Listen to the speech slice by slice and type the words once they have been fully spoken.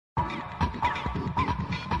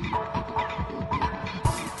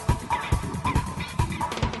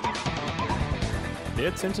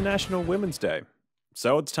It's International Women's Day,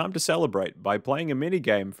 so it's time to celebrate by playing a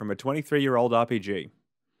minigame from a 23-year-old RPG.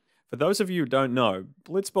 For those of you who don't know,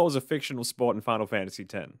 Blitzball is a fictional sport in Final Fantasy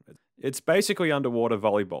X. It's basically underwater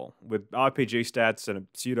volleyball, with RPG stats and a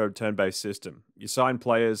pseudo-turn-based system. You sign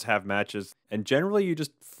players, have matches, and generally you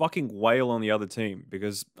just fucking wail on the other team,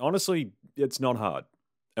 because honestly, it's not hard.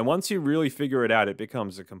 And once you really figure it out, it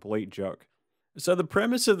becomes a complete joke. So the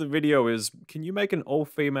premise of the video is, can you make an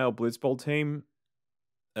all-female Blitzball team?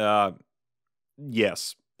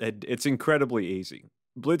 Yes. It's incredibly easy.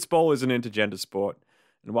 Blitzball is an intergender sport,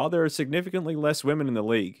 and while there are significantly less women in the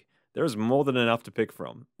league, there is more than enough to pick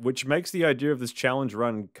from, which makes the idea of this challenge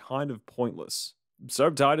run kind of pointless. So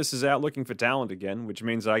Titus is out looking for talent again, which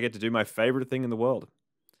means I get to do my favorite thing in the world.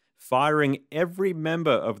 Firing every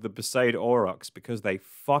member of the Besaid Aurochs because they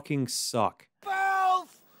fucking suck.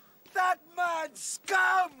 Both! That mad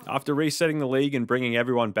scum! After resetting the league and bringing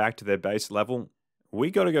everyone back to their base level, we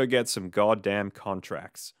gotta go get some goddamn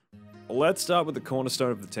contracts. Let's start with the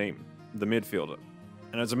cornerstone of the team, the midfielder.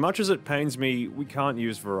 And as much as it pains me, we can't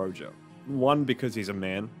use Veroja. One, because he's a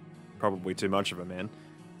man, probably too much of a man.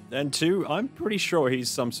 And two, I'm pretty sure he's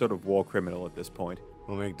some sort of war criminal at this point.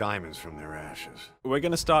 We'll make diamonds from their ashes. We're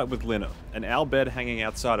gonna start with Lina, an Albed hanging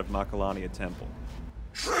outside of Makalania Temple.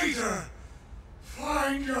 Traitor!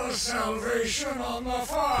 Find your salvation on the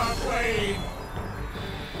far plane!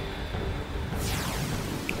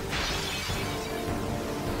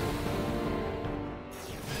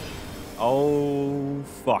 Oh,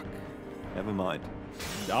 fuck. Never mind.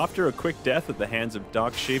 After a quick death at the hands of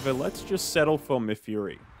Dark Shiva, let's just settle for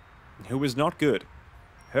Mifuri, who is not good.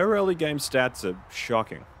 Her early game stats are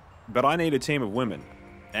shocking, but I need a team of women,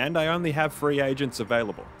 and I only have free agents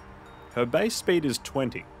available. Her base speed is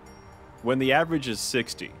 20, when the average is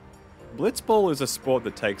 60. Blitzball is a sport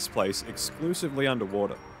that takes place exclusively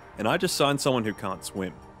underwater, and I just signed someone who can't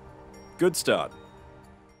swim. Good start.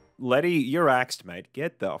 Letty, you're axed, mate.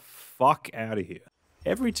 Get the fuck out of here.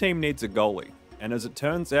 Every team needs a goalie, and as it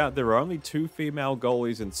turns out, there are only 2 female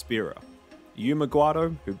goalies in Spira. Yuma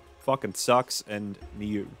Guado, who fucking sucks, and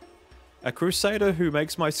Miu. A crusader who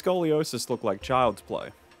makes my scoliosis look like child's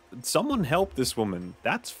play. Someone help this woman.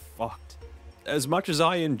 That's fucked. As much as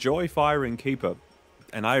I enjoy firing Keeper,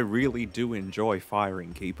 and I really do enjoy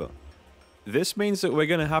firing Keeper, this means that we're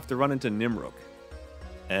gonna have to run into Nimruk.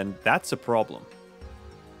 And that's a problem.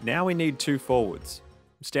 Now we need 2 forwards.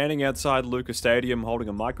 Standing outside Lucas Stadium holding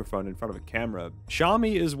a microphone in front of a camera,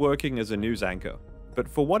 Shami is working as a news anchor, but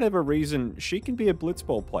for whatever reason, she can be a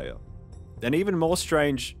Blitzball player. And even more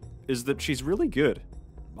strange is that she's really good.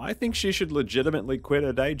 I think she should legitimately quit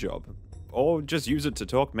her day job, or just use it to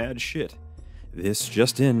talk mad shit. This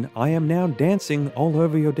just in, I am now dancing all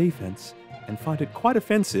over your defense, and find it quite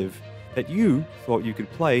offensive that you thought you could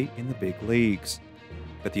play in the big leagues.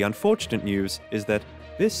 But the unfortunate news is that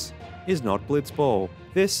this is not Blitzball.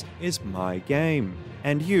 This is my game.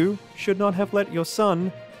 And you should not have let your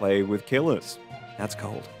son play with killers. That's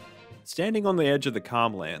cold. Standing on the edge of the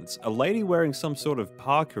Calmlands, a lady wearing some sort of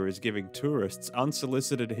parka is giving tourists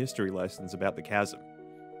unsolicited history lessons about the chasm.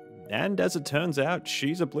 And as it turns out,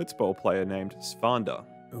 she's a Blitzball player named Svanda,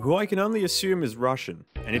 who I can only assume is Russian.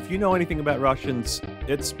 And if you know anything about Russians,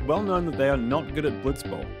 it's well known that they are not good at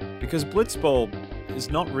Blitzball, because Blitzball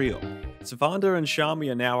is not real. Svanda and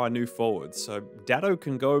Shami are now our new forwards, so Datto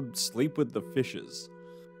can go sleep with the fishes.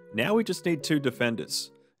 Now we just need 2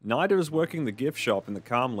 defenders. Nida is working the gift shop in the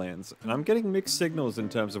Calmlands, and I'm getting mixed signals in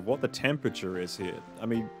terms of what the temperature is here. I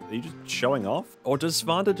mean, are you just showing off? Or does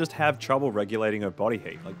Svanda just have trouble regulating her body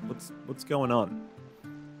heat? Like, what's going on?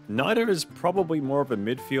 Nida is probably more of a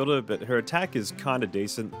midfielder, but her attack is kinda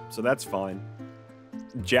decent, so that's fine.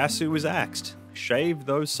 Jasu is axed. Shave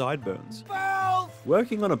those sideburns.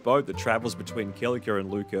 Working on a boat that travels between Kilika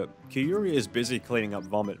and Luca, Kyuri is busy cleaning up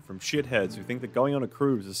vomit from shitheads who think that going on a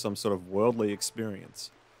cruise is some sort of worldly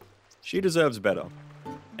experience. She deserves better,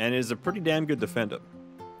 and is a pretty damn good defender.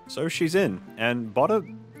 So she's in, and Botta,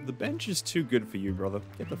 the bench is too good for you, brother.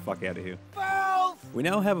 Get the fuck out of here. We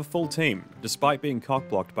now have a full team, despite being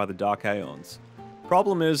cockblocked by the Dark Aeons.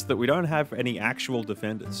 Problem is that we don't have any actual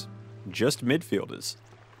defenders, just midfielders.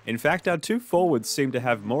 In fact, our 2 forwards seem to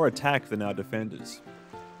have more attack than our defenders.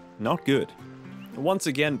 Not good. Once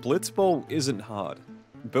again, Blitzball isn't hard,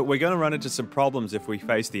 but we're going to run into some problems if we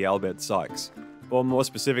face the Albert Sykes, or more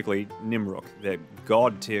specifically, Nimruk, their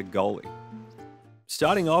god-tier goalie.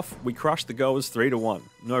 Starting off, we crush the goers 3-1,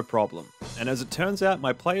 no problem, and as it turns out,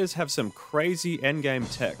 my players have some crazy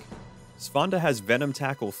endgame tech. Svanda has Venom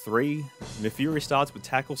Tackle 3, Mifuri starts with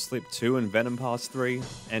Tackle Slip 2 and Venom Pass 3,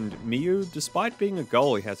 and Miu, despite being a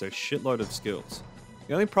goalie, has a shitload of skills.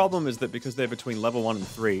 The only problem is that because they're between level 1 and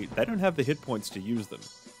 3, they don't have the hit points to use them.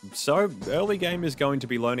 So, early game is going to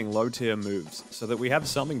be learning low tier moves, so that we have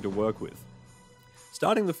something to work with.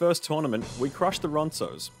 Starting the first tournament, we crush the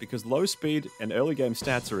Ronsos, because low speed and early game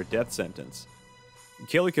stats are a death sentence.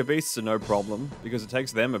 Kilika Beasts are no problem, because it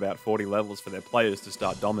takes them about 40 levels for their players to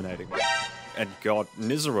start dominating. And god,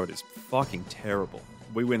 Nizarod is fucking terrible.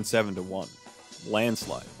 We win 7-1.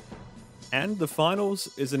 Landslide. And the finals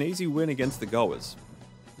is an easy win against the Goers.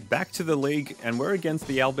 Back to the league, and we're against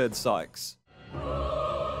the Albed Sykes.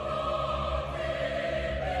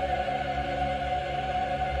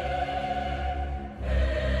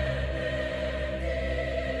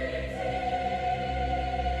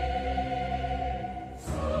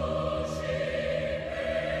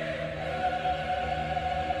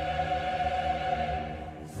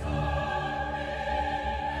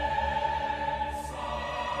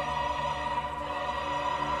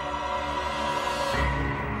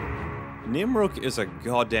 Nimruk is a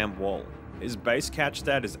goddamn wall. His base catch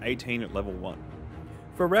stat is 18 at level 1.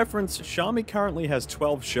 For reference, Shami currently has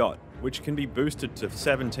 12 shot, which can be boosted to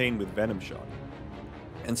 17 with Venom shot.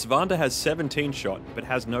 And Svanda has 17 shot, but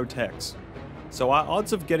has no techs. So our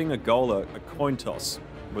odds of getting a goal are a coin toss,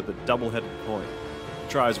 with a double-headed coin.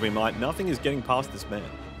 Try as we might, nothing is getting past this man.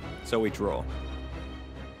 So we draw.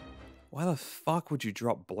 Why the fuck would you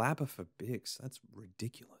drop Blabber for Biggs? That's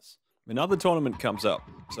ridiculous. Another tournament comes up,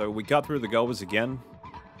 so we cut through the Goers again,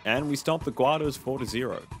 and we stomp the Guardos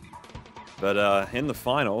 4-0. But in the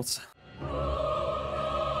finals...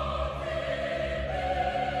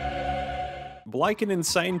 like an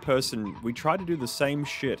insane person, we try to do the same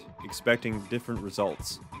shit, expecting different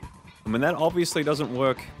results. And when that obviously doesn't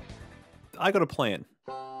work, I got a plan.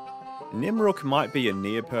 Nimruk might be a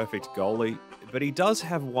near-perfect goalie, but he does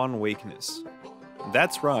have one weakness.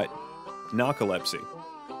 That's right, narcolepsy.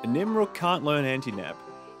 Nimruk can't learn anti-nap,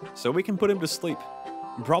 so we can put him to sleep.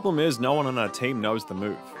 The problem is no one on our team knows the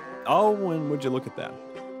move. Oh, and would you look at that.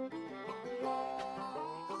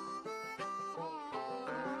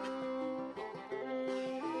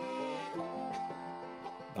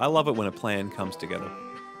 I love it when a plan comes together.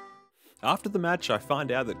 After the match, I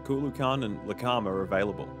find out that Kulukan and Lakama are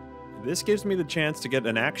available. This gives me the chance to get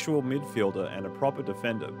an actual midfielder and a proper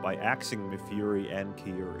defender by axing Mifuri and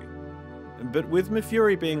Kyuri. But with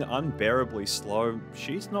Mifuri being unbearably slow,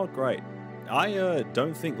 she's not great. I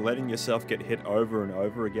don't think letting yourself get hit over and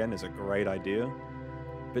over again is a great idea,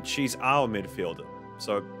 but she's our midfielder,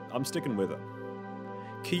 so I'm sticking with her.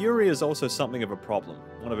 Kyuri is also something of a problem.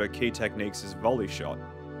 One of her key techniques is volley shot,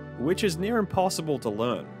 which is near impossible to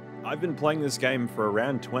learn. I've been playing this game for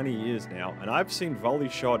around 20 years now, and I've seen volley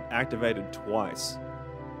shot activated twice.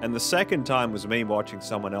 And the second time was me watching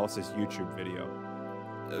someone else's YouTube video.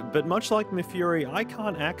 But much like Mifuri, I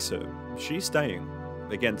can't axe her. She's staying,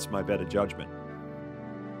 against my better judgment.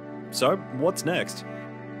 So, what's next?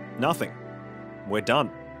 Nothing. We're done.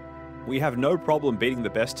 We have no problem beating the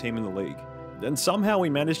best team in the league. And somehow we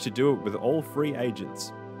managed to do it with all free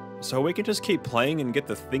agents. So we can just keep playing and get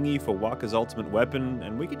the thingy for Waka's ultimate weapon,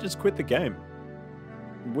 and we can just quit the game.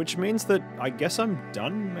 Which means that I guess I'm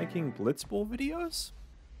done making Blitzball videos?